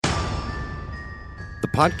The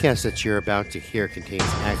podcast that you're about to hear contains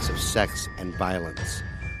acts of sex and violence.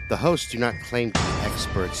 The hosts do not claim to be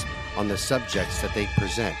experts on the subjects that they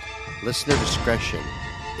present. Listener discretion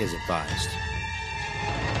is advised.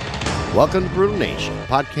 Welcome to Brutal Nation. The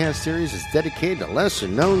podcast series is dedicated to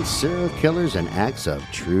lesser-known serial killers and acts of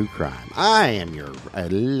true crime. I am your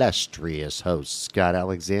illustrious host, Scott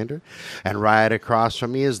Alexander, and right across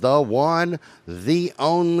from me is the one, the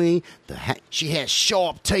only, she has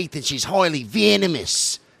sharp teeth and she's highly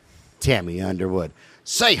venomous, Tammy Underwood.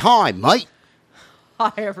 Say hi, mate.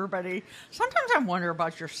 Hi, everybody. Sometimes I wonder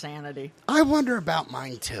about your sanity. I wonder about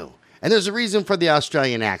mine, too. And there's a reason for the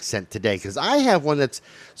Australian accent today, because I have one that's...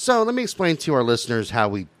 So let me explain to our listeners how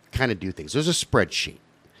we kind of do things. There's a spreadsheet.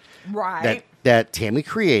 Right. That Tammy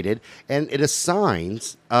created, and it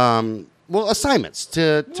assigns, assignments to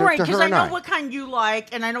her and I. Right, because I know what kind you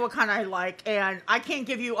like, and I know what kind I like, and I can't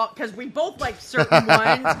give you... Because we both like certain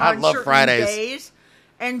ones on love certain Fridays. days.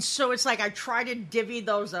 And so it's like I try to divvy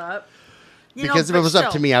those up. Because if it was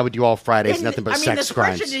up to me, I would do all Fridays, nothing but sex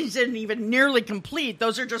crimes. The spreadsheet isn't even nearly complete.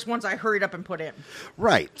 Those are just ones I hurried up and put in.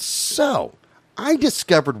 Right. So, I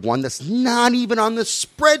discovered one that's not even on the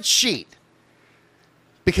spreadsheet.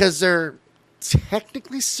 Because they're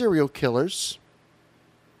technically serial killers,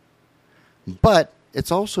 but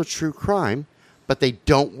it's also true crime, but they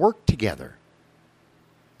don't work together.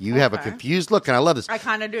 You have a confused look, and I love this. I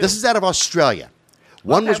kind of do. This is out of Australia.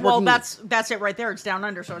 One was working. Well, that's it right there. It's down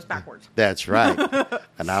under, so it's backwards. That's right.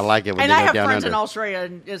 And I like it when and they I go have down friends under. in Australia,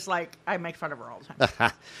 and it's like I make fun of her all the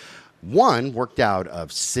time. One worked out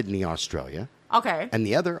of Sydney, Australia. Okay. And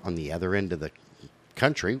the other on the other end of the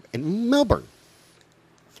country in Melbourne.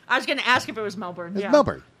 I was going to ask if it was Melbourne. It's yeah.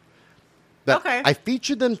 Melbourne. But okay. I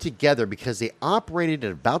featured them together because they operated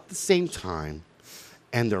at about the same time,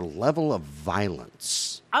 and their level of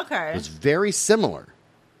violence was very similar.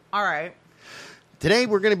 All right. Today,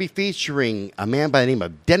 we're going to be featuring a man by the name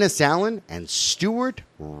of Dennis Allen and Stuart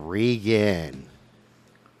Regan.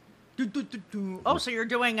 Oh, so you're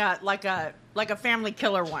doing like a family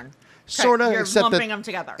killer one. Sort of. You're lumping them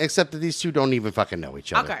together. Except that these two don't even fucking know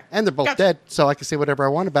each other. Okay. And they're both dead, so I can say whatever I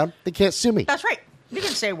want about them. They can't sue me. That's right. You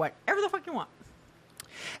can say whatever the fuck you want.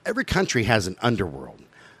 Every country has an underworld.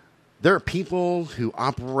 There are people who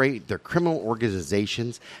operate their criminal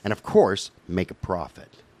organizations and, of course, make a profit.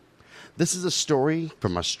 This is a story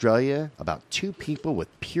from Australia about two people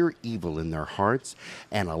with pure evil in their hearts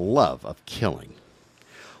and a love of killing.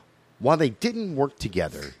 While they didn't work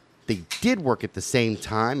together, they did work at the same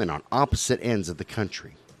time and on opposite ends of the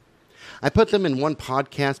country. I put them in one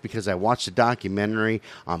podcast because I watched a documentary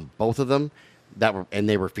on both of them and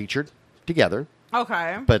they were featured together.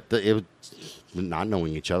 Okay. But it was not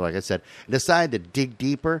knowing each other, like I said, I decided to dig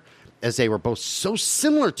deeper as they were both so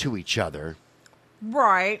similar to each other.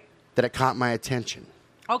 Right. That it caught my attention.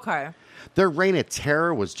 Okay. Their reign of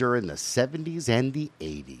terror was during the 70s and the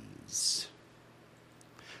 80s.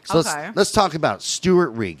 So let's talk about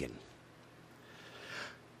Stuart Regan.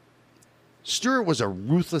 Stuart was a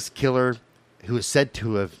ruthless killer who is said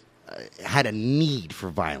to have had a need for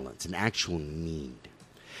violence, an actual need.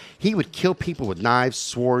 He would kill people with knives,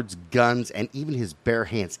 swords, guns, and even his bare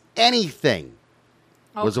hands. Anything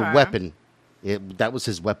was a weapon. That was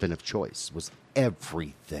his weapon of choice, was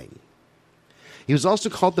everything. He was also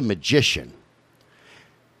called the Magician.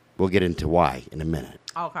 We'll get into why in a minute.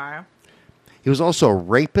 Okay. He was also a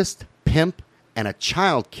rapist, pimp, and a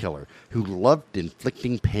child killer who loved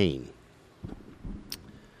inflicting pain.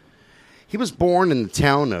 He was born in the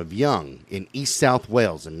town of Young in East South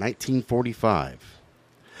Wales in 1945.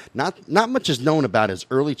 Not much is known about his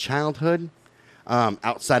early childhood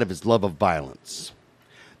outside of his love of violence.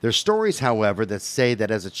 There are stories, however, that say that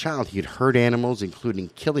as a child he had hurt animals, including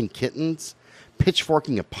killing kittens,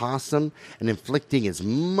 pitchforking a possum, and inflicting as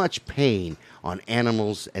much pain on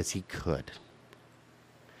animals as he could.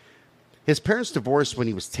 His parents divorced when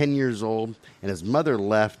he was 10 years old, and his mother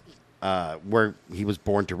left where he was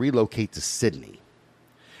born to relocate to Sydney.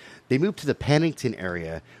 They moved to the Paddington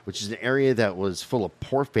area, which is an area that was full of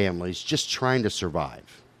poor families just trying to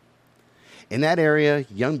survive. In that area,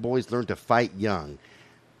 young boys learned to fight young,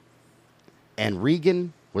 and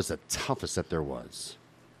Regan was the toughest that there was.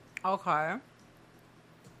 Okay.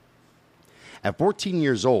 At 14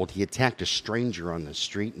 years old, he attacked a stranger on the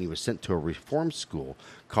street, and he was sent to a reform school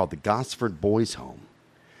called the Gosford Boys' Home.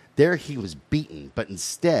 There he was beaten, but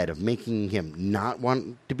instead of making him not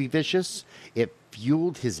want to be vicious, it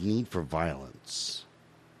fueled his need for violence.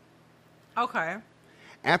 Okay.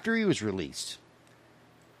 After he was released,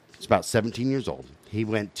 he's about 17 years old, he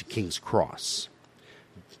went to King's Cross.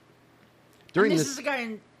 This is a guy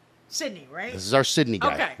in Sydney, right? This is our Sydney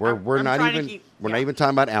guy. Okay. We're I'm not trying to even keep- we're yeah. not even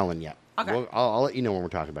talking about Alan yet. Okay. I'll let you know when we're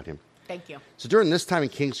talking about him. Thank you. So during this time in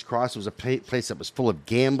King's Cross, it was a place that was full of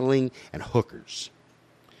gambling and hookers.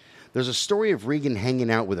 There's a story of Regan hanging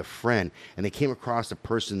out with a friend, and they came across a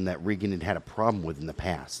person that Regan had had a problem with in the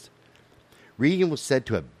past. Regan was said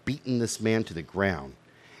to have beaten this man to the ground,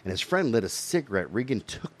 and his friend lit a cigarette. Regan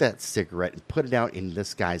took that cigarette and put it out in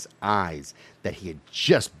this guy's eyes that he had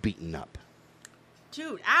just beaten up.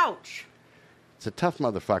 Dude, ouch. It's a tough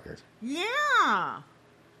motherfucker. Yeah.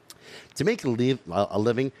 To make a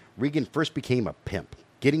living, Regan first became a pimp,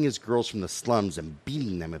 getting his girls from the slums and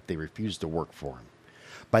beating them if they refused to work for him.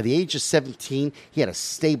 By the age of 17, he had a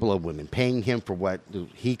stable of women paying him for what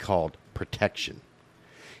he called protection.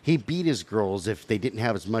 He beat his girls if they didn't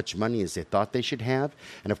have as much money as they thought they should have,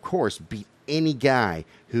 and of course, beat any guy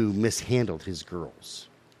who mishandled his girls.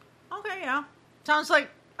 Okay, yeah. Sounds like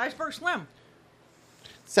Iceberg Slim.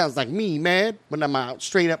 Sounds like me, man, when I'm out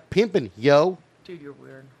straight up pimping, yo. Dude, you're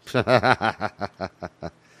weird.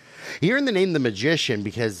 He earned the name the Magician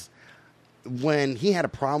because when he had a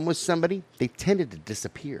problem with somebody, they tended to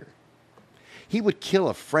disappear. He would kill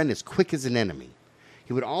a friend as quick as an enemy.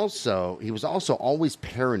 He was also always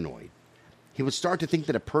paranoid. He would start to think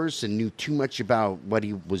that a person knew too much about what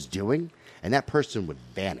he was doing, and that person would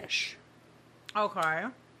vanish. Okay.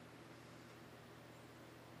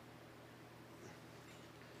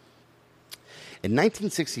 In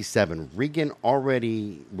 1967, Regan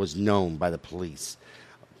already was known by the police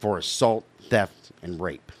for assault, theft, and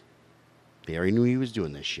rape. They already knew he was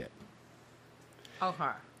doing this shit. Okay.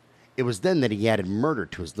 It was then that he added murder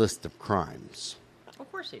to his list of crimes.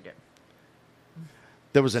 Of course he did.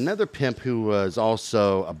 There was another pimp who was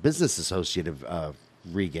also a business associate of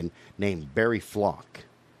Regan named Barry Flock.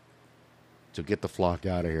 So get the flock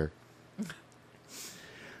out of here.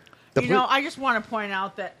 I just want to point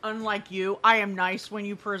out that unlike you, I am nice when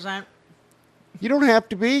you present. You don't have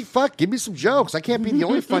to be. Fuck, give me some jokes. I can't be the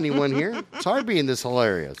only funny one here. It's hard being this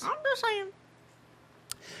hilarious. I'm just saying.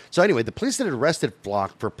 So anyway, the police had arrested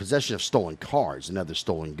Flock for possession of stolen cars and other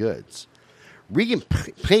stolen goods. Regan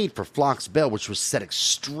paid for Flock's bail, which was set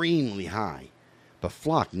extremely high, but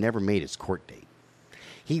Flock never made his court date.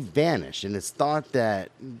 He vanished, and it's thought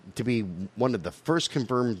that to be one of the first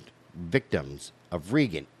confirmed victims of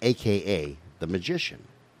Regan, a.k.a. the Magician.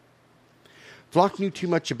 Flock knew too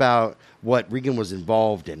much about what Regan was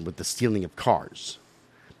involved in with the stealing of cars.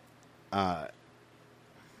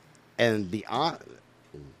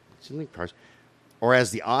 Stealing cars, or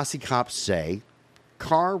as the Aussie cops say,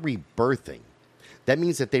 car rebirthing. That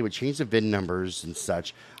means that they would change the VIN numbers and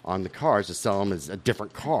such on the cars to sell them as a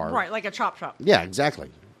different car. Right, like a chop shop. Yeah,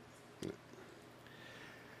 exactly.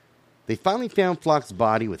 They finally found Flock's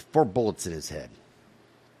body with 4 bullets in his head.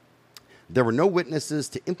 There were no witnesses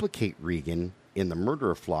to implicate Regan in the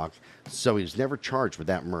murder of Flock, so he was never charged with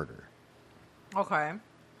that murder. Okay.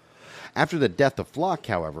 After the death of Flock,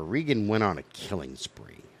 however, Regan went on a killing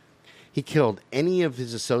spree. He killed any of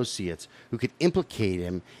his associates who could implicate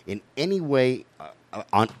him in any way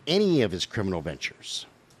on any of his criminal ventures.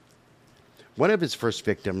 One of his first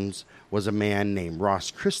victims was a man named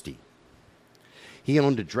Ross Christie. He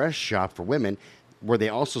owned a dress shop for women where they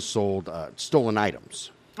also sold stolen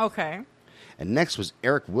items. Okay. And next was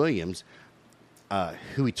Eric Williams,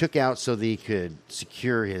 who he took out so that he could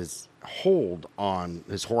secure his hold on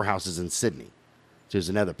his whorehouses in Sydney. So he was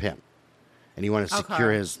another pimp. And he wanted to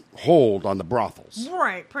secure his hold on the brothels.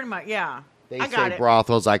 Right, pretty much, yeah. They I got say it.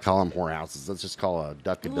 brothels, I call them whorehouses. Let's just call a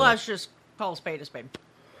duck a duck. Let's just call a spade a spade.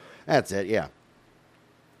 That's it, yeah.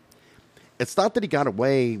 It's thought that he got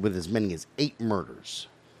away with as many as 8 murders.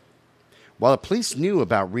 While the police knew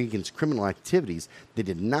about Regan's criminal activities, they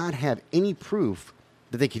did not have any proof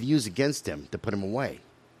that they could use against him to put him away.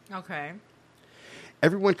 Okay.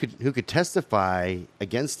 Everyone who could testify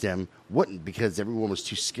against him wouldn't, because everyone was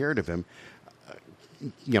too scared of him,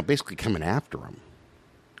 basically coming after him.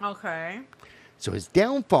 Okay. So his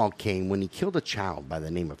downfall came when he killed a child by the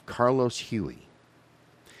name of Carlos Huey.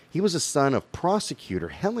 He was a son of prosecutor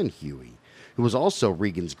Helen Huey, who was also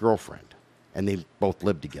Regan's girlfriend, and they both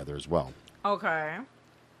lived together as well. Okay.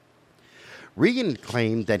 Regan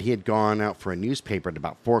claimed that he had gone out for a newspaper at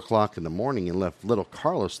about 4 o'clock in the morning and left little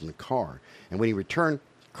Carlos in the car, and when he returned,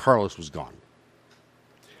 Carlos was gone.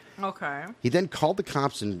 Okay. He then called the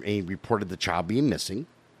cops and he reported the child being missing.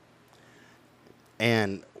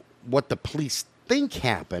 And what the police think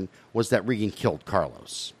happened was that Regan killed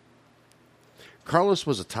Carlos. Carlos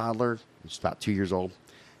was a toddler, just about 2 years old.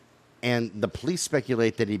 And the police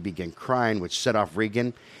speculate that he began crying, which set off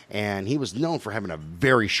Regan. And he was known for having a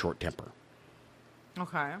very short temper.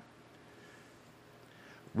 Okay.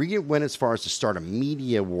 Regan went as far as to start a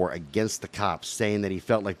media war against the cops, saying that he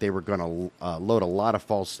felt like they were going to load a lot of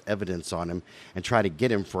false evidence on him and try to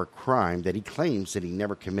get him for a crime that he claims that he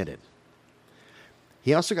never committed.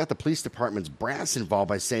 He also got the police department's brass involved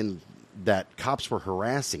by saying that cops were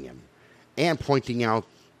harassing him and pointing out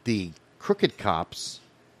the crooked cops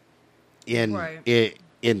in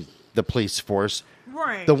the police force,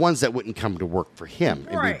 the ones that wouldn't come to work for him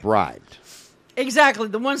and be bribed. Exactly,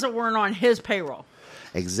 the ones that weren't on his payroll.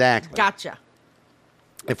 Exactly. Gotcha.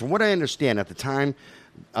 And from what I understand, at the time,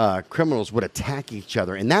 criminals would attack each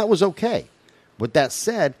other, and that was okay. With that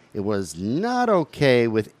said, it was not okay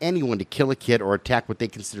with anyone to kill a kid or attack what they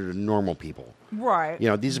considered normal people. Right. You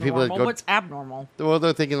know, these are people that go... What's abnormal? Well,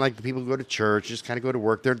 they're thinking like the people who go to church, just kind of go to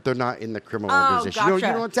work. They're not in the criminal organization. Gotcha.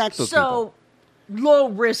 You don't attack those people. So,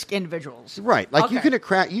 low-risk individuals. Right. Like, you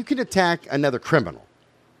can attack another criminal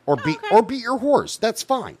or beat your horse. That's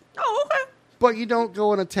fine. Oh, okay. But you don't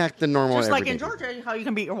go and attack the normal. Just like in Georgia, how you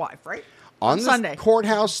can beat your wife, right? On the Sunday.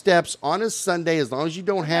 Courthouse steps on a Sunday, as long as you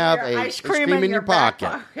don't have ice cream in your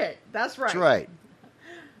pocket. That's right. That's right.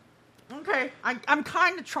 Okay. I'm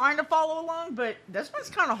kind of trying to follow along, but this one's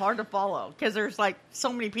kind of hard to follow because there's like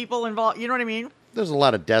so many people involved. You know what I mean? There's a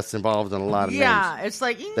lot of deaths involved and a lot of names. Yeah, it's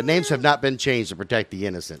like... The names have not been changed to protect the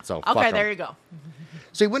innocent, so fuck 'em. there you go.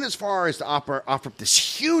 So he went as far as to offer up this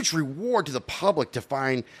huge reward to the public to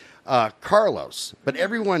find Carlos. But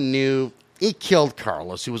everyone knew he killed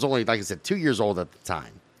Carlos, who was only, like I said, 2 years old at the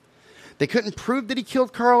time. They couldn't prove that he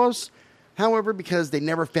killed Carlos, however, because they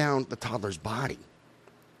never found the toddler's body.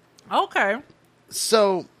 Okay.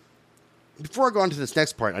 So, before I go on to this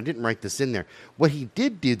next part, I didn't write this in there. What he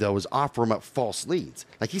did do, though, was offer him up false leads.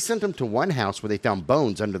 Like, he sent him to one house where they found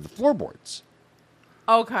bones under the floorboards.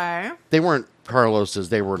 Okay. They weren't Carlos's,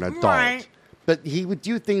 they were an adult. Right. But he would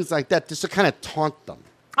do things like that just to kind of taunt them.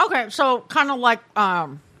 Okay, so kind of like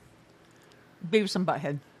Beavis and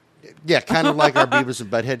Butthead. Yeah, kind of like our Beavis and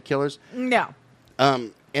Butthead killers. Yeah.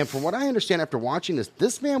 And from what I understand after watching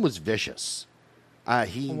this man was vicious.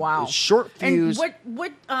 He was short fused. And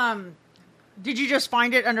what did you just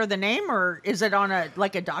find it under the name, or is it on a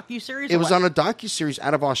docuseries? It was on a docuseries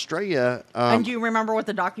out of Australia. And do you remember what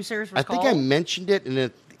the docuseries was called? I think I mentioned it,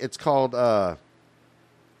 and it's called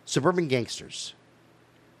Suburban Gangsters.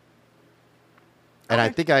 And I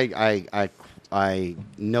think I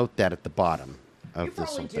note that at the bottom of you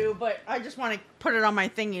this. You probably do, but I just want to put it on my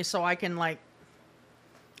thingy so I can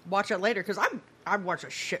watch it later because I've watched a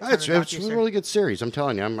shit ton It's of a really good series. I'm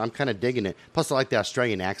telling you, I'm kind of digging it. Plus, I like the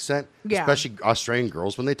Australian accent, especially Australian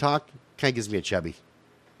girls when they talk. Kind of gives me a chubby.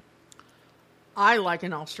 I like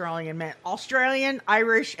an Australian man, Australian,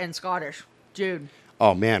 Irish, and Scottish, dude.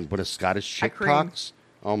 Oh man, when a Scottish chick talks,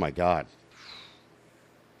 oh my god.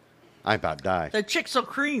 I about die. The chicks will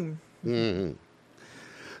cream. Mm-hmm.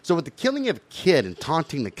 So with the killing of a kid and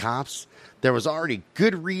taunting the cops, there was already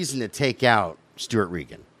good reason to take out Stuart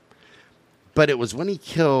Regan. But it was when he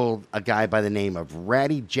killed a guy by the name of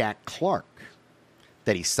Ratty Jack Clark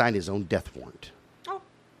that he signed his own death warrant. Oh.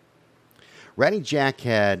 Ratty Jack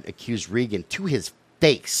had accused Regan to his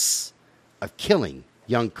face of killing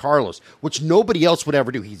young Carlos, which nobody else would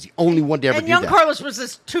ever do. He's the only one to ever do that. And young Carlos was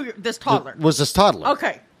this toddler. Was this toddler.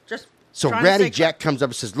 Okay. So Ratty Jack comes up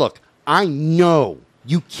and says, look, I know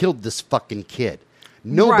you killed this fucking kid.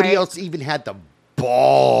 Nobody else even had the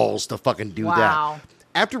balls to fucking do that.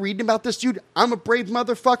 After reading about this dude, I'm a brave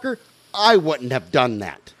motherfucker. I wouldn't have done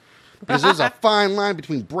that. Because there's a fine line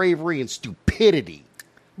between bravery and stupidity.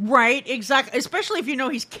 Right, exactly. Especially if you know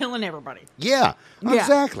he's killing everybody. Yeah,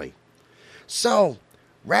 exactly. So,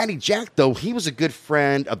 Ratty Jack, though, he was a good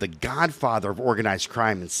friend of the godfather of organized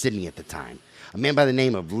crime in Sydney at the time, a man by the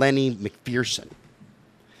name of Lenny McPherson.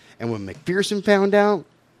 And when McPherson found out,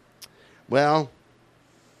 I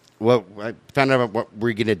found out what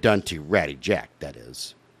Regan had done to Ratty Jack, that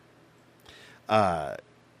is.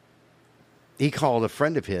 He called a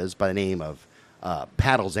friend of his by the name of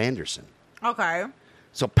Paddles Anderson. Okay.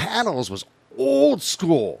 So Paddles was old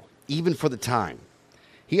school, even for the time.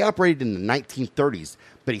 He operated in the 1930s,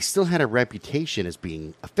 but he still had a reputation as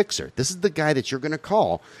being a fixer. This is the guy that you're going to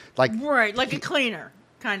call. Like a cleaner,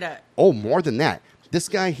 kind of. Oh, more than that. This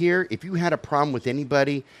guy here, if you had a problem with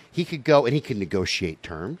anybody, he could go and he could negotiate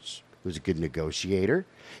terms. He was a good negotiator.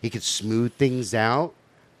 He could smooth things out,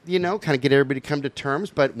 kind of get everybody to come to terms.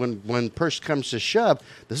 But when push comes to shove,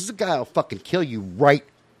 this is a guy who'll fucking kill you right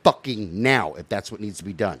fucking now if that's what needs to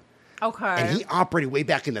be done. Okay. And he operated way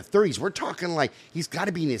back in the 30s. We're talking like he's got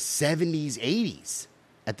to be in his 70s, 80s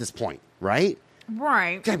at this point, right?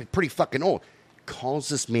 Right. He's got to be pretty fucking old. Calls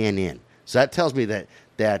this man in. So that tells me that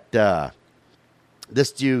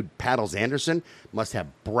This dude, Paddles Anderson, must have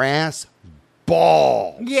brass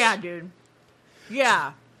balls. Yeah, dude.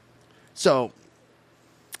 Yeah. So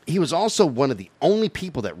he was also one of the only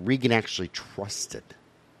people that Regan actually trusted.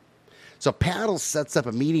 So Paddles sets up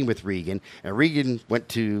a meeting with Regan, and Regan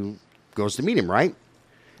goes to meet him, right?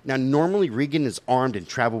 Now, normally Regan is armed and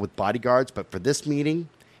travel with bodyguards, but for this meeting,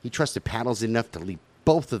 he trusted Paddles enough to leave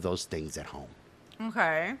both of those things at home.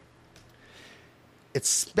 Okay. It's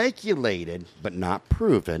speculated, but not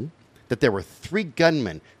proven, that there were 3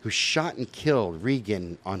 gunmen who shot and killed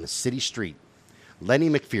Regan on the city street. Lenny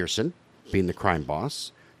McPherson, being the crime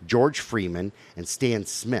boss, George Freeman, and Stan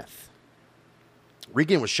Smith.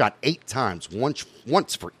 Regan was shot 8 times,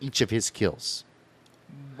 once for each of his kills.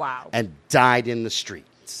 Wow. And died in the streets.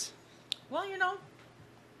 Well,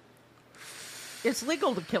 it's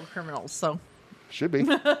legal to kill criminals, so. Should be.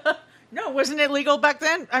 No, wasn't it legal back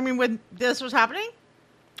then? I mean, when this was happening?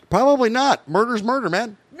 Probably not. Murder's murder,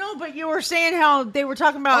 man. No, but you were saying how they were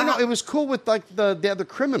talking about... Oh, no, it was cool with, like, the other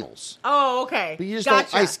criminals. Oh, okay. But you just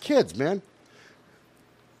Gotcha. don't ice kids, man.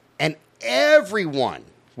 And everyone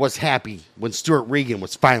was happy when Stuart Regan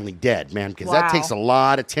was finally dead, man, because that Wow. takes a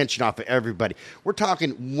lot of tension off of everybody. We're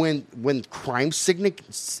talking when crime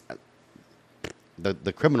syndicate,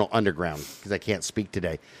 the criminal underground, because I can't speak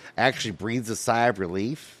today, actually breathes a sigh of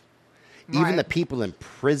relief. Even Right. the people in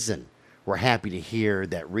prison were happy to hear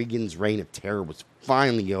that Regan's reign of terror was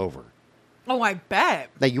finally over. Oh, I bet.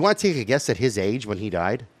 Now, you want to take a guess at his age when he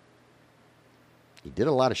died? He did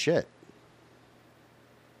a lot of shit.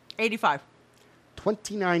 85.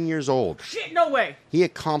 29 years old. Shit, no way. He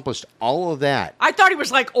accomplished all of that. I thought he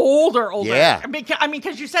was like older. Yeah. I mean,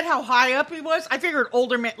 because you said how high up he was. I figured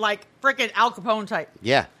older meant like freaking Al Capone type.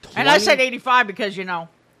 Yeah. And I said 85 because,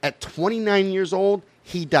 At 29 years old,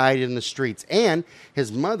 he died in the streets. And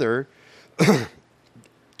his mother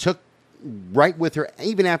took right with her,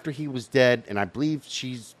 even after he was dead, and I believe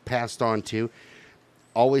she's passed on too,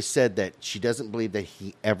 always said that she doesn't believe that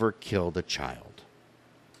he ever killed a child.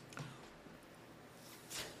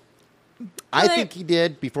 I think he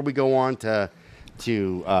did, before we go on to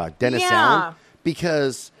Dennis Allen,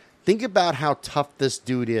 because think about how tough this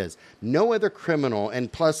dude is. No other criminal,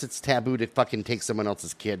 and plus it's taboo to fucking take someone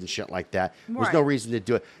else's kid and shit like that. There's no Right. reason to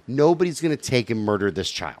do it. Nobody's going to take and murder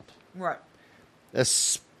this child, Right.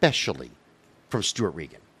 especially from Stuart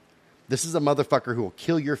Regan. This is a motherfucker who will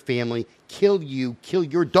kill your family, kill you, kill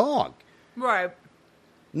your dog. Right.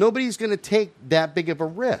 Nobody's going to take that big of a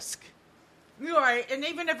risk. You're right. And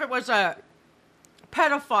even if it was a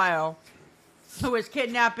pedophile who was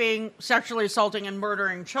kidnapping, sexually assaulting, and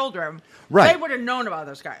murdering children, Right. they would have known about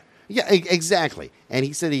this guy. Yeah, exactly. And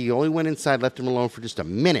he said he only went inside, left him alone for just a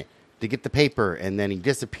minute to get the paper, and then he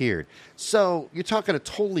disappeared. So you're talking a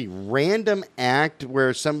totally random act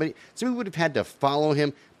where somebody would have had to follow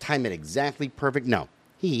him, time it exactly perfect. No,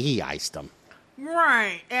 he iced him.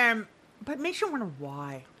 Right. But it makes you wonder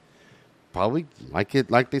why. Probably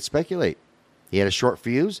like they speculate. He had a short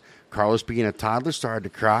fuse. Carlos, being a toddler, started to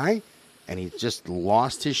cry, and he just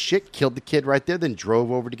lost his shit, killed the kid right there, then drove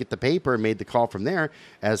over to get the paper and made the call from there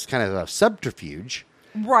as kind of a subterfuge.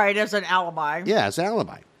 Right, as an alibi. Yeah, as an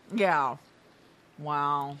alibi. Yeah.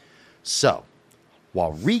 Wow. So,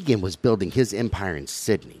 while Regan was building his empire in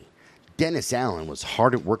Sydney, Dennis Allen was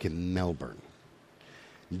hard at work in Melbourne.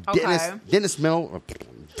 Okay.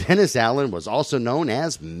 Dennis Allen was also known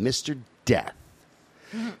as Mr. Death.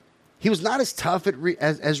 He was not as tough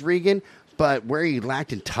as Regan, but where he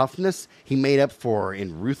lacked in toughness, he made up for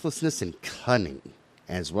in ruthlessness and cunning,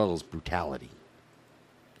 as well as brutality.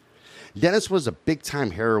 Dennis was a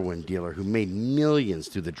big-time heroin dealer who made millions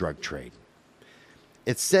through the drug trade.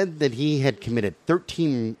 It's said that he had committed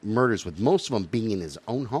 13 murders, with most of them being in his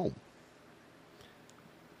own home.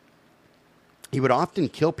 He would often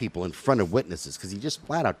kill people in front of witnesses because he just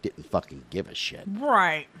flat out didn't fucking give a shit.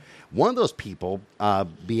 Right. One of those people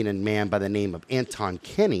being a man by the name of Anton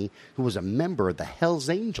Kenny, who was a member of the Hells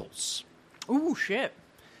Angels. Ooh, shit.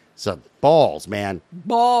 So, balls, man.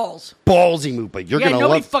 Balls. Ballsy move, but you're going to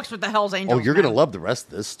nobody love... fucks with the Hells Angels. Oh, you're going to man. love the rest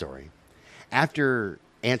of this story. After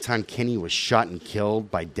Anton Kenny was shot and killed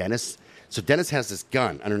by Dennis, so Dennis has this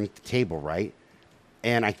gun underneath the table, right?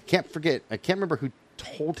 And I can't remember who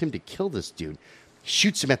told him to kill this dude.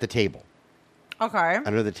 Shoots him at the table. Okay.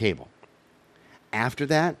 Under the table. After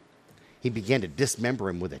that, he began to dismember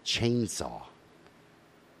him with a chainsaw.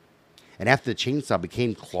 And after the chainsaw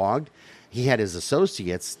became clogged, he had his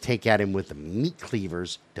associates take at him with the meat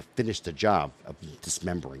cleavers to finish the job of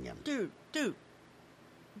dismembering him. Dude,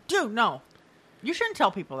 no. You shouldn't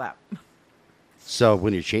tell people that. So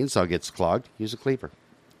when your chainsaw gets clogged, use a cleaver.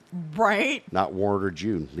 Right? Not Ward or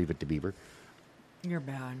June. Leave it to Beaver. You're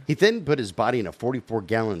bad. He then put his body in a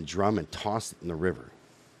 44-gallon drum and tossed it in the river.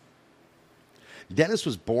 Dennis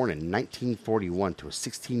was born in 1941 to a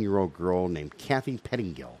 16-year-old girl named Kathy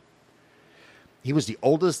Pettingill. He was the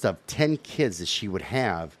oldest of 10 kids that she would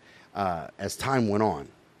have as time went on.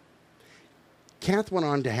 Kath went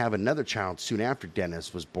on to have another child soon after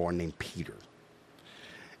Dennis was born named Peter.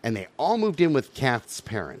 And they all moved in with Kath's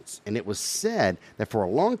parents. And it was said that for a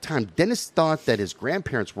long time, Dennis thought that his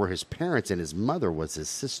grandparents were his parents and his mother was his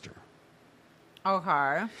sister.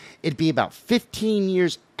 Okay. It'd be about 15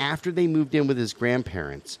 years after they moved in with his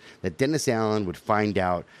grandparents that Dennis Allen would find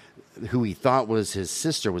out who he thought was his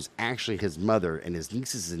sister was actually his mother, and his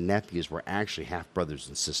nieces and nephews were actually half brothers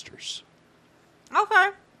and sisters. Okay.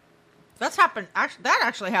 That's happened. That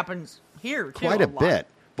actually happens here, too. Quite a lot. bit.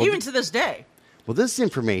 Well, Even to this day. Well, this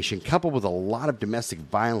information, coupled with a lot of domestic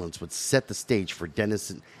violence, would set the stage for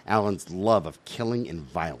Dennis Allen's love of killing and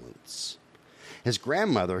violence. His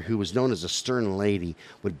grandmother, who was known as a stern lady,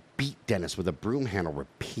 would beat Dennis with a broom handle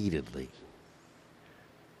repeatedly.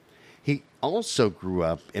 He also grew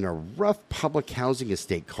up in a rough public housing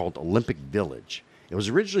estate called Olympic Village. It was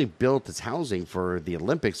originally built as housing for the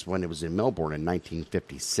Olympics when it was in Melbourne in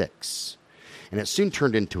 1956. And it soon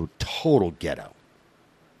turned into a total ghetto.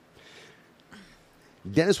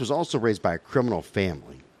 Dennis was also raised by a criminal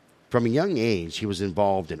family. From a young age, he was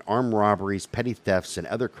involved in armed robberies, petty thefts, and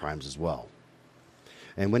other crimes as well.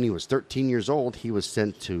 And when he was 13 years old, he was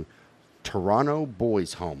sent to Toronto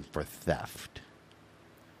Boys' Home for theft.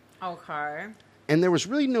 Okay. And there was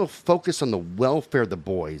really no focus on the welfare of the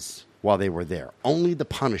boys while they were there, only the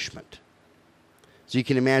punishment. So you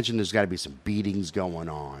can imagine there's got to be some beatings going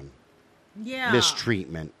on, Yeah.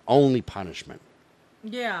 mistreatment, only punishment.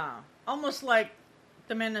 Yeah. Almost like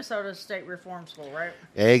the Minnesota State Reform School, right?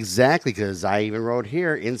 Exactly, because I even wrote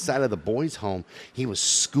here, inside of the boys' home, he was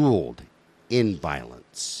schooled in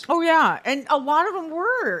violence. Oh, yeah. And a lot of them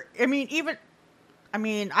were.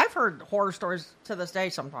 I've heard horror stories to this day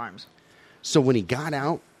sometimes. So when he got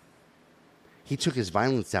out, he took his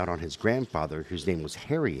violence out on his grandfather, whose name was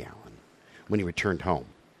Harry Allen, when he returned home.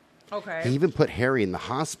 Okay. He even put Harry in the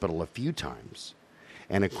hospital a few times.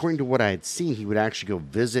 And according to what I had seen, he would actually go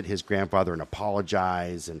visit his grandfather and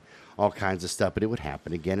apologize and all kinds of stuff, but it would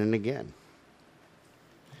happen again and again.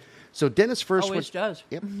 So Dennis first Always does.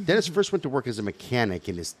 Yep. Dennis first went to work as a mechanic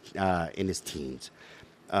in his teens.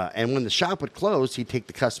 And when the shop would close, he'd take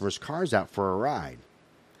the customers' cars out for a ride.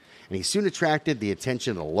 And he soon attracted the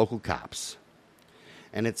attention of the local cops.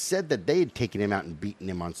 And it's said that they had taken him out and beaten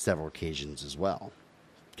him on several occasions as well,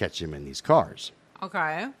 catch him in these cars.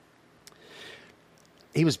 Okay.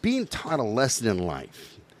 He was being taught a lesson in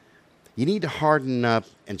life. You need to harden up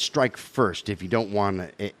and strike first if you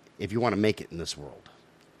want to make it in this world.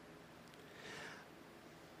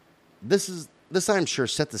 This I'm sure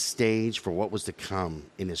set the stage for what was to come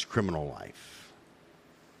in his criminal life.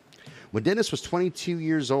 When Dennis was 22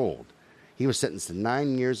 years old, he was sentenced to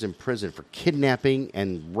 9 years in prison for kidnapping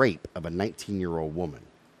and rape of a 19-year-old woman.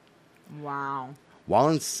 Wow. While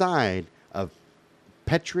inside of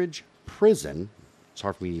Pettridge Prison, it's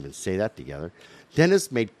hard for me to even say that together,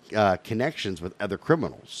 Dennis made connections with other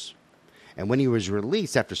criminals. And when he was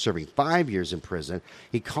released after serving 5 years in prison,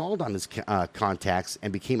 he called on his contacts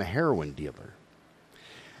and became a heroin dealer.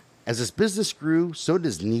 As his business grew, so did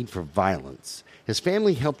his need for violence. His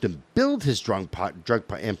family helped him build his drug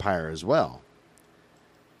empire as well.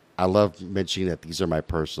 I love mentioning that these are my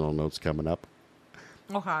personal notes coming up.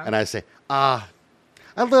 Okay. And I say, I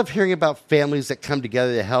love hearing about families that come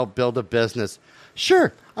together to help build a business.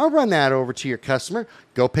 Sure, I'll run that over to your customer.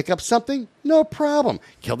 Go pick up something? No problem.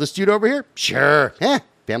 Kill this dude over here? Sure.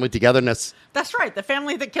 Family togetherness. That's right. The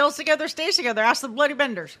family that kills together stays together. Ask the Bloody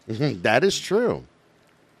Benders. That is true.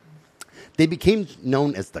 They became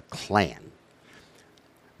known as the Klan.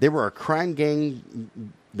 They were a crime gang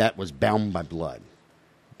that was bound by blood.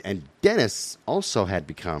 And Dennis also had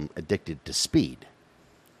become addicted to speed.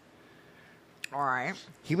 All right.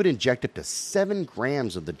 He would inject up to 7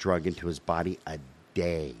 grams of the drug into his body a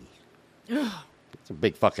day. It's a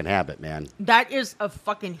big fucking habit, man. That is a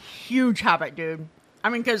fucking huge habit, dude. I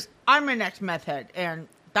mean, because I'm an ex-meth head, and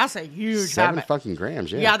that's a huge 7 habit. fucking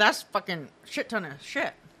grams, yeah. Yeah, that's fucking shit ton of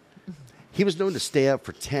shit. He was known to stay up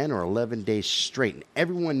for 10 or 11 days straight, and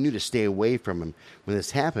everyone knew to stay away from him when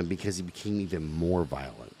this happened because he became even more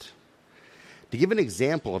violent. To give an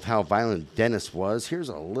example of how violent Dennis was, here's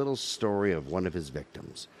a little story of one of his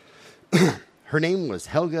victims. Her name was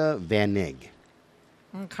Helga Van Nigg.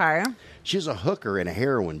 Okay. She was a hooker and a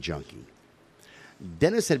heroin junkie.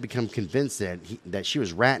 Dennis had become convinced that she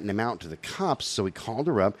was ratting him out to the cops, so he called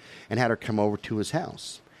her up and had her come over to his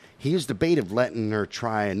house. He used the bait of letting her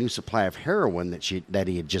try a new supply of heroin that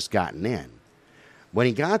he had just gotten in. When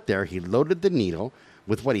he got there, he loaded the needle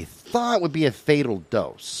with what he thought would be a fatal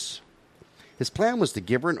dose. His plan was to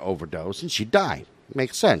give her an overdose and she'd die.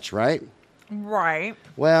 Makes sense, right? Right.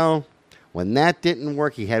 Well, when that didn't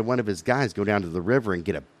work, he had one of his guys go down to the river and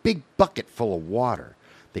get a big bucket full of water.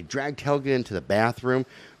 They dragged Helga into the bathroom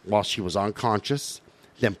while she was unconscious,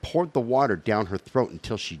 then poured the water down her throat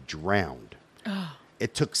until she drowned.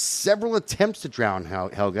 It took several attempts to drown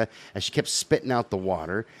Helga as she kept spitting out the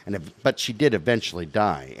water, but she did eventually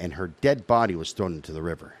die, and her dead body was thrown into the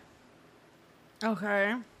river.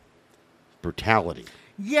 Okay. Brutality.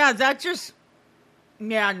 Yeah,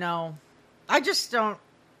 no. I don't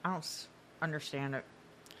understand it.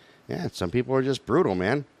 Yeah, some people are just brutal,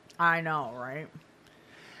 man. I know, right?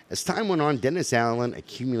 As time went on, Dennis Allen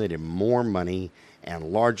accumulated more money and a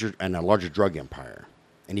larger drug empire.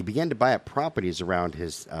 And he began to buy up properties around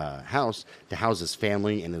his house to house his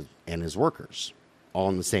family and his workers, all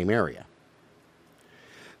in the same area.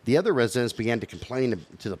 The other residents began to complain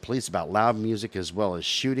to the police about loud music as well as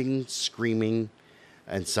shooting, screaming,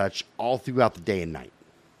 and such all throughout the day and night.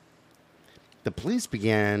 The police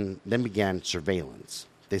began surveillance.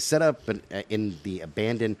 They set up in the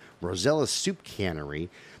abandoned Rosella soup cannery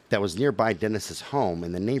that was nearby Dennis's home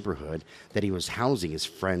in the neighborhood that he was housing his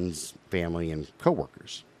friends, family, and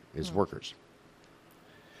coworkers, his workers.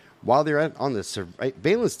 While they're on the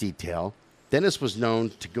surveillance detail, Dennis was known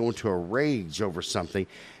to go into a rage over something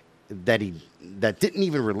that didn't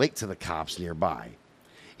even relate to the cops nearby.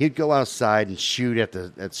 He'd go outside and shoot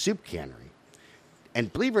at soup cannery.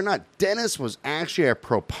 And believe it or not, Dennis was actually a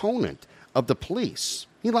proponent of the police.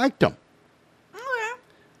 He liked them. Oh,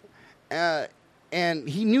 yeah. And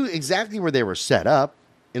he knew exactly where they were set up,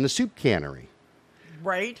 in the soup cannery.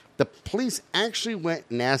 Right. The police actually went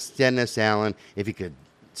and asked Dennis Allen if he could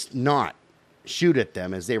not shoot at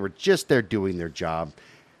them as they were just there doing their job.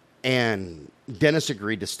 And Dennis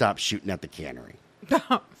agreed to stop shooting at the cannery.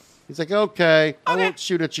 He's like, okay, I won't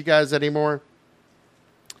shoot at you guys anymore.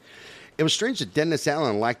 It was strange that Dennis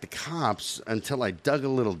Allen liked the cops until I dug a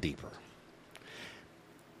little deeper.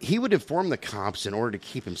 He would inform the cops in order to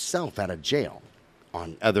keep himself out of jail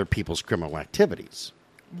on other people's criminal activities.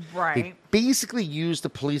 Right. He basically used the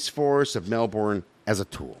police force of Melbourne as a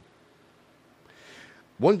tool.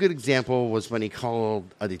 One good example was when he called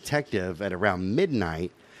a detective at around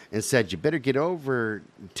midnight and said, you better get over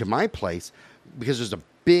to my place because there's a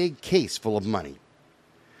big case full of money.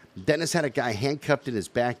 Dennis had a guy handcuffed in his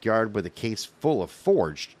backyard with a case full of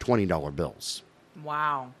forged $20 bills.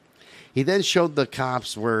 Wow. He then showed the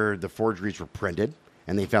cops where the forgeries were printed,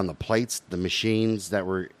 and they found the plates, the machines that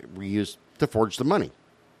were used to forge the money.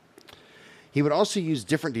 He would also use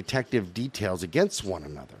different detective details against one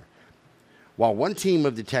another. While one team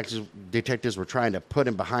of detectives were trying to put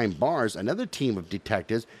him behind bars, another team of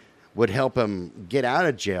detectives would help him get out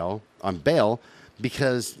of jail on bail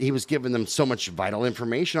because he was giving them so much vital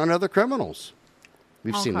information on other criminals.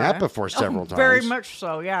 We've seen that before several times. Very much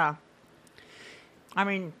so, yeah. I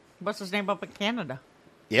mean, what's his name up in Canada?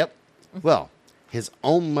 Yep. Well, his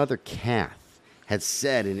own mother, Kath, had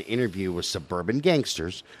said in an interview with Suburban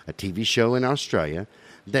Gangsters, a TV show in Australia,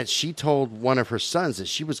 that she told one of her sons that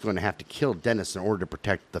she was going to have to kill Dennis in order to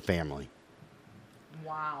protect the family.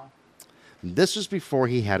 Wow. This was before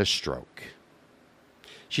he had a stroke.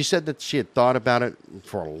 She said that she had thought about it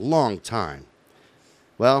for a long time.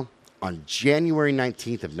 Well, on January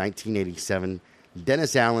 19th of 1987,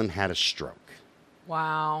 Dennis Allen had a stroke.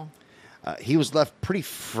 Wow. He was left pretty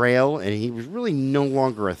frail, and he was really no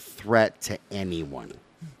longer a threat to anyone.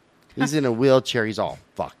 He's in a wheelchair. He's all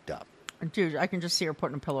fucked up. Dude, I can just see her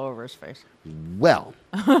putting a pillow over his face. Well,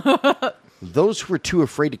 those who were too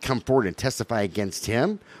afraid to come forward and testify against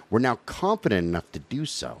him were now confident enough to do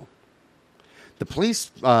so. The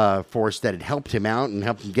police force that had helped him out and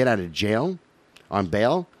helped him get out of jail on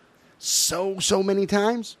bail so many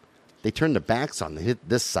times, they turned their backs on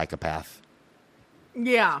this psychopath.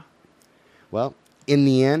 Yeah. Well, in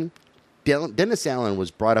the end, Dennis Allen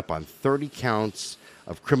was brought up on 30 counts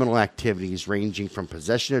of criminal activities ranging from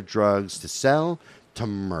possession of drugs to sell to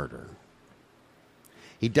murder.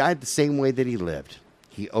 He died the same way that he lived.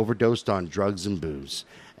 He overdosed on drugs and booze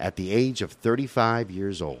at the age of 35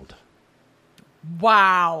 years old.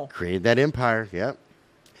 Wow. Created that empire, yep.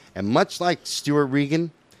 And much like Stuart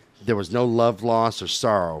Regan, there was no love loss or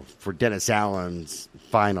sorrow for Dennis Allen's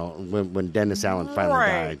when Dennis Allen finally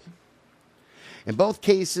died. In both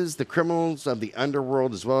cases, the criminals of the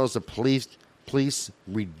underworld as well as the police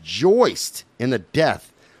rejoiced in the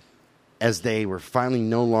death as they were finally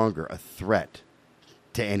no longer a threat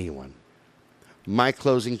to anyone. my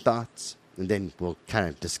closing thoughts, and then we'll kind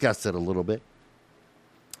of discuss it a little bit.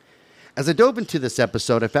 As I dove into this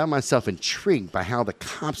episode, I found myself intrigued by how the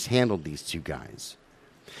cops handled these two guys.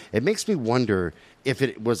 It makes me wonder if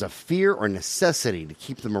it was a fear or necessity to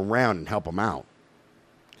keep them around and help them out.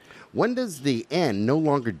 When does the end no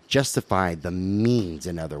longer justify the means,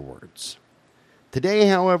 in other words? Today,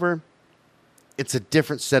 however, it's a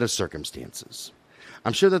different set of circumstances.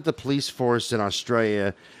 I'm sure that the police force in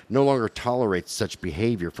Australia no longer tolerates such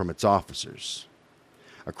behavior from its officers.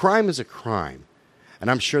 A crime is a crime, and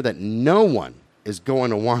I'm sure that no one is going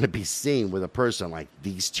to want to be seen with a person like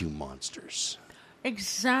these two monsters.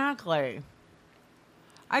 Exactly.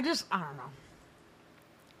 I don't know.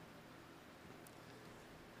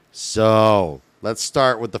 So, let's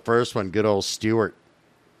start with the first one, good old Stuart.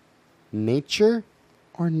 Nature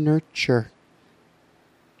or nurture?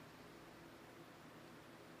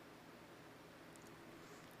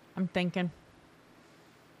 I'm thinking.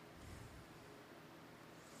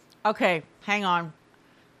 Okay, hang on.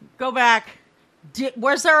 Go back.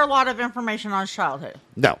 Was there a lot of information on his childhood?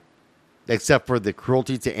 No. Except for the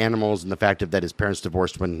cruelty to animals and the fact that his parents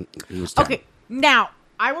divorced when he was 10. Okay, now,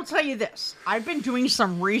 I will tell you this. I've been doing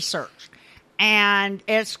some research, and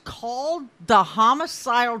it's called the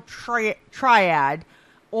homicidal triad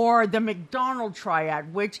or the McDonald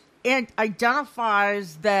triad, which it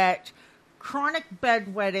identifies that chronic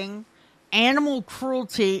bedwetting, animal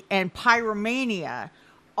cruelty, and pyromania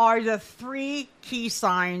are the 3 key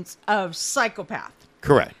signs of psychopath.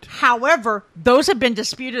 Correct. However, those have been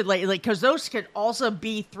disputed lately because those could also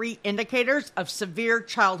be 3 indicators of severe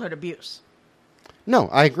childhood abuse. No,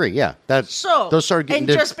 I agree. Yeah, those started getting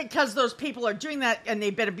just because those people are doing that and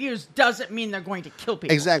they've been abused doesn't mean they're going to kill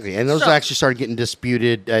people. Exactly, and those actually started getting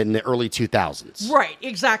disputed in the early 2000s. Right,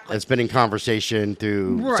 exactly. It's been in conversation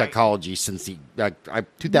through psychology since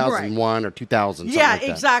 2001 or 2000. Yeah, like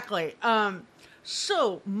exactly.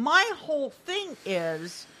 So my whole thing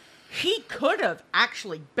is, he could have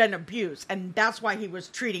actually been abused, and that's why he was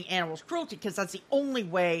treating animals cruelty, because that's the only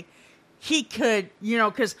way he could,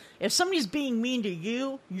 because if somebody's being mean to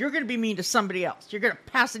you, you're going to be mean to somebody else. You're going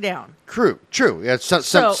to pass it down. True. It's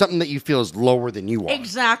something that you feel is lower than you are.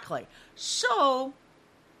 Exactly. So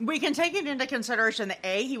we can take it into consideration that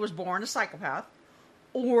A, he was born a psychopath,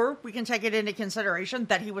 or we can take it into consideration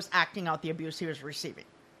that he was acting out the abuse he was receiving.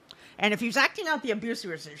 And if he was acting out the abuse he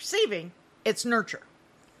was receiving, it's nurture.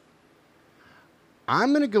 I'm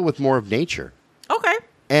going to go with more of nature. Okay.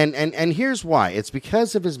 And here's why. It's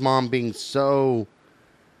because of his mom being so,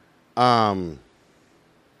 kind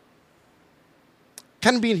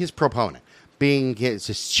of being his proponent, being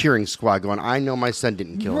his cheering squad, going, I know my son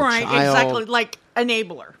didn't kill a child. Right, exactly, like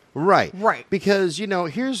enabler. Right. Because,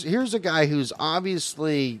 here's a guy who's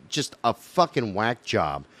obviously just a fucking whack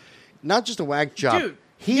job. Not just a whack job. Dude,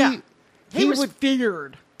 he was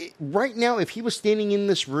feared. Right now, if he was standing in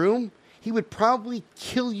this room, he would probably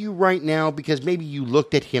kill you right now because maybe you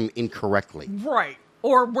looked at him incorrectly. Right.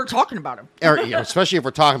 Or we're talking about him. Or, especially if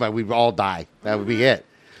we're talking about it, we'd all die. That would be it.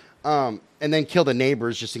 And then kill the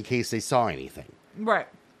neighbors just in case they saw anything. Right.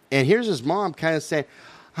 And here's his mom kind of saying,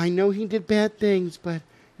 I know he did bad things, but,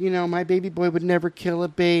 my baby boy would never kill a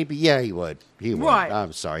baby. Yeah, he would. He would. Right.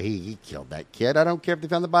 I'm sorry. He killed that kid. I don't care if they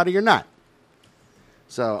found the body or not.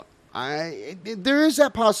 So, there is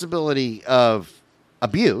that possibility of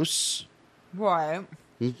abuse. Right.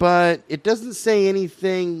 But it doesn't say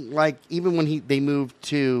anything like, even when they moved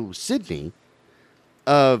to Sydney,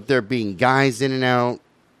 of there being guys in and out.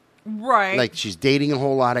 Right. Like she's dating a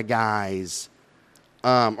whole lot of guys,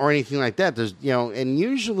 or anything like that. There's, and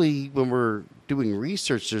usually when we're doing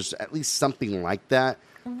research, there's at least something like that.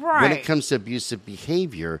 Right. When it comes to abusive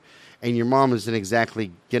behavior, and your mom isn't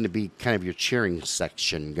exactly going to be kind of your cheering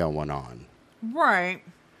section going on. Right.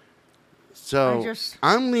 So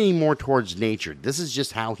I'm leaning more towards nature. This is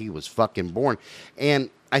just how he was fucking born. And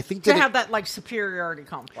I think that... To have that, like, superiority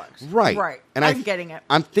complex. Right. Right. And I'm getting it.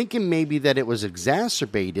 I'm thinking maybe that it was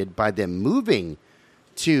exacerbated by them moving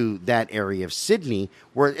to that area of Sydney,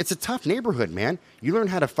 where it's a tough neighborhood, man. You learn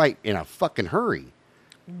how to fight in a fucking hurry.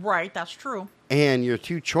 Right, that's true. And your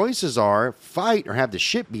 2 choices are fight or have the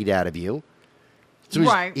shit beat out of you.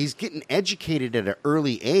 So he's getting educated at an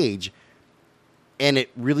early age, and it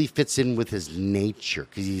really fits in with his nature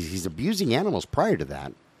because he's abusing animals prior to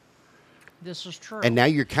that. This is true. And now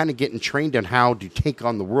you're kind of getting trained on how to take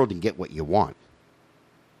on the world and get what you want.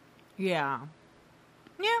 Yeah.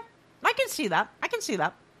 Yeah, I can see that.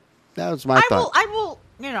 That was my thought.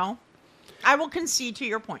 I will concede to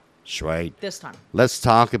your point. Sweet. This time. Let's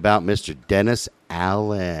talk about Mr. Dennis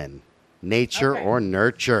Allen. Nature or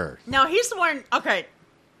nurture? Now, he's the one, okay.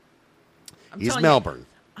 He's telling you. Melbourne.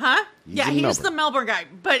 Huh? He's Yeah, in he's Melbourne. the Melbourne guy.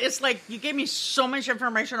 But it's like you gave me so much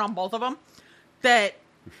information on both of them that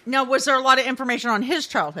now was there a lot of information on his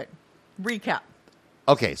childhood? Recap.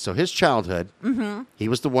 Okay, so his childhood, he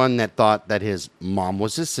was the one that thought that his mom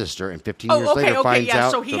was his sister, and 15 years later finds yeah.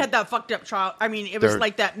 out. So he had that fucked up child. I mean, it was There-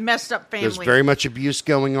 like that messed up family. There's very much abuse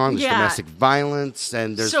going on. There's Yeah. domestic violence,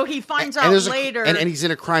 and there's So he finds and out there's later- and he's in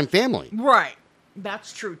a crime family. Right.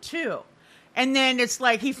 That's true too. And then it's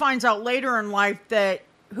like he finds out later in life that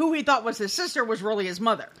who he thought was his sister was really his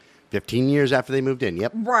mother. 15 years after they moved in.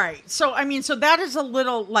 Yep. Right. So I mean, so that is a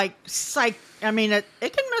little like I mean, it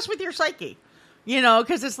can mess with your psyche,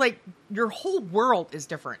 because it's like your whole world is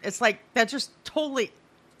different. It's like that just totally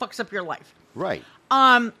fucks up your life. Right.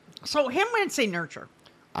 So him, I'd say nurture,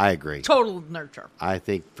 I agree. total nurture. I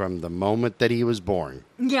think from the moment that he was born.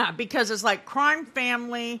 Yeah, because it's like crime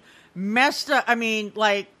family, messed up. I mean,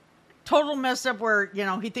 like total messed up where,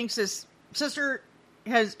 he thinks his sister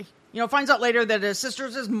has, finds out later that his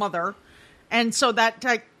sister's his mother. And so that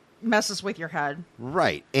like messes with your head.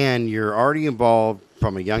 Right. And you're already involved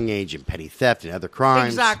from a young age in petty theft and other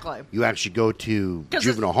crimes. Exactly. You actually go to Because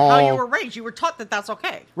juvenile how you hall. were raised. You were taught that that's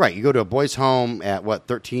okay. Right. You go to a boys' home at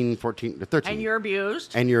 13, 14, 13. And you're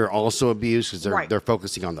abused. And you're also abused because Right. they're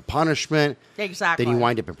focusing on the punishment. Exactly. Then you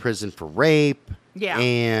wind up in prison for rape. Yeah.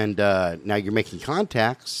 And now you're making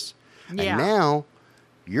contacts. Yeah. And now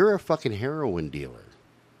you're a fucking heroin dealer.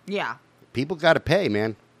 Yeah. People got to pay,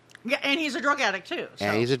 man. Yeah, and he's a drug addict too. So.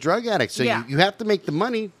 And he's a drug addict. So Yeah. you have to make the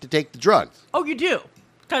money to take the drugs. Oh, you do.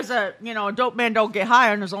 Because, a dope man don't get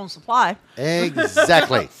high on his own supply.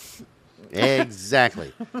 Exactly.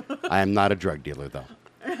 Exactly. I am not a drug dealer, though.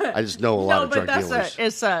 I just know a lot of drug dealers.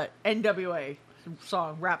 It's a NWA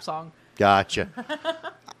song, rap song. Gotcha.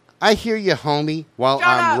 I hear you, homie, while Shut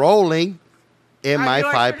I'm up. rolling in my I knew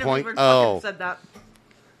I shouldn't have even 5.0. fucking said that.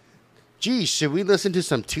 Geez, should we listen to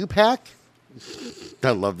some Tupac? I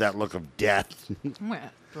love that look of death. I'm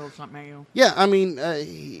gonna throw something at you. Yeah, I mean,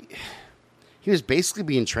 he was basically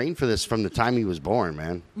being trained for this from the time he was born,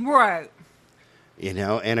 man. Right.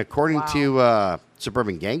 And according to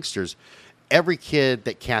Suburban Gangsters, every kid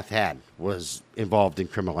that Kath had was involved in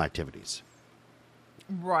criminal activities.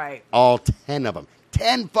 Right. All 10 of them.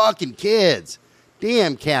 10 fucking kids.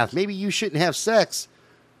 Damn, Kath, maybe you shouldn't have sex.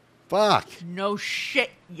 Fuck. No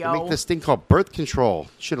shit, They yo. make this thing called birth control.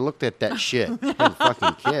 Should have looked at that shit. 10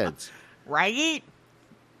 fucking kids. Right?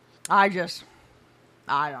 I don't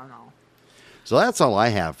know. So that's all I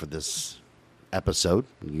have for this episode.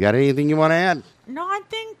 You got anything you want to add? No, I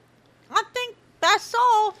think that's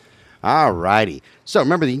all. All righty. So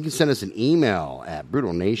remember that you can send us an email at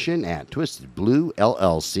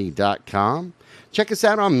brutalnation@twistedbluellc.com. Check us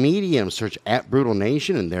out on Medium. Search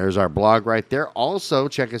 @BrutalNation, and there's our blog right there. Also,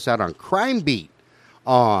 check us out on Crime Beat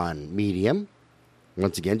on Medium.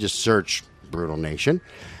 Once again, just search Brutal Nation.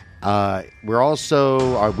 We're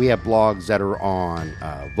also we have blogs that are on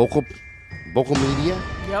Vocal Media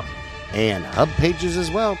Yep. and Hub Pages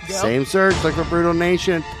as well. Yep. Same search, like for Brutal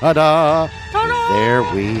Nation. Ta-da! Ta-da! There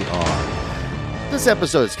we are. This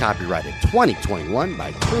episode is copyrighted 2021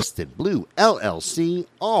 by Twisted Blue LLC.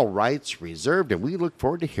 All rights reserved, and we look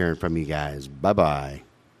forward to hearing from you guys. Bye-bye.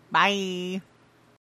 Bye.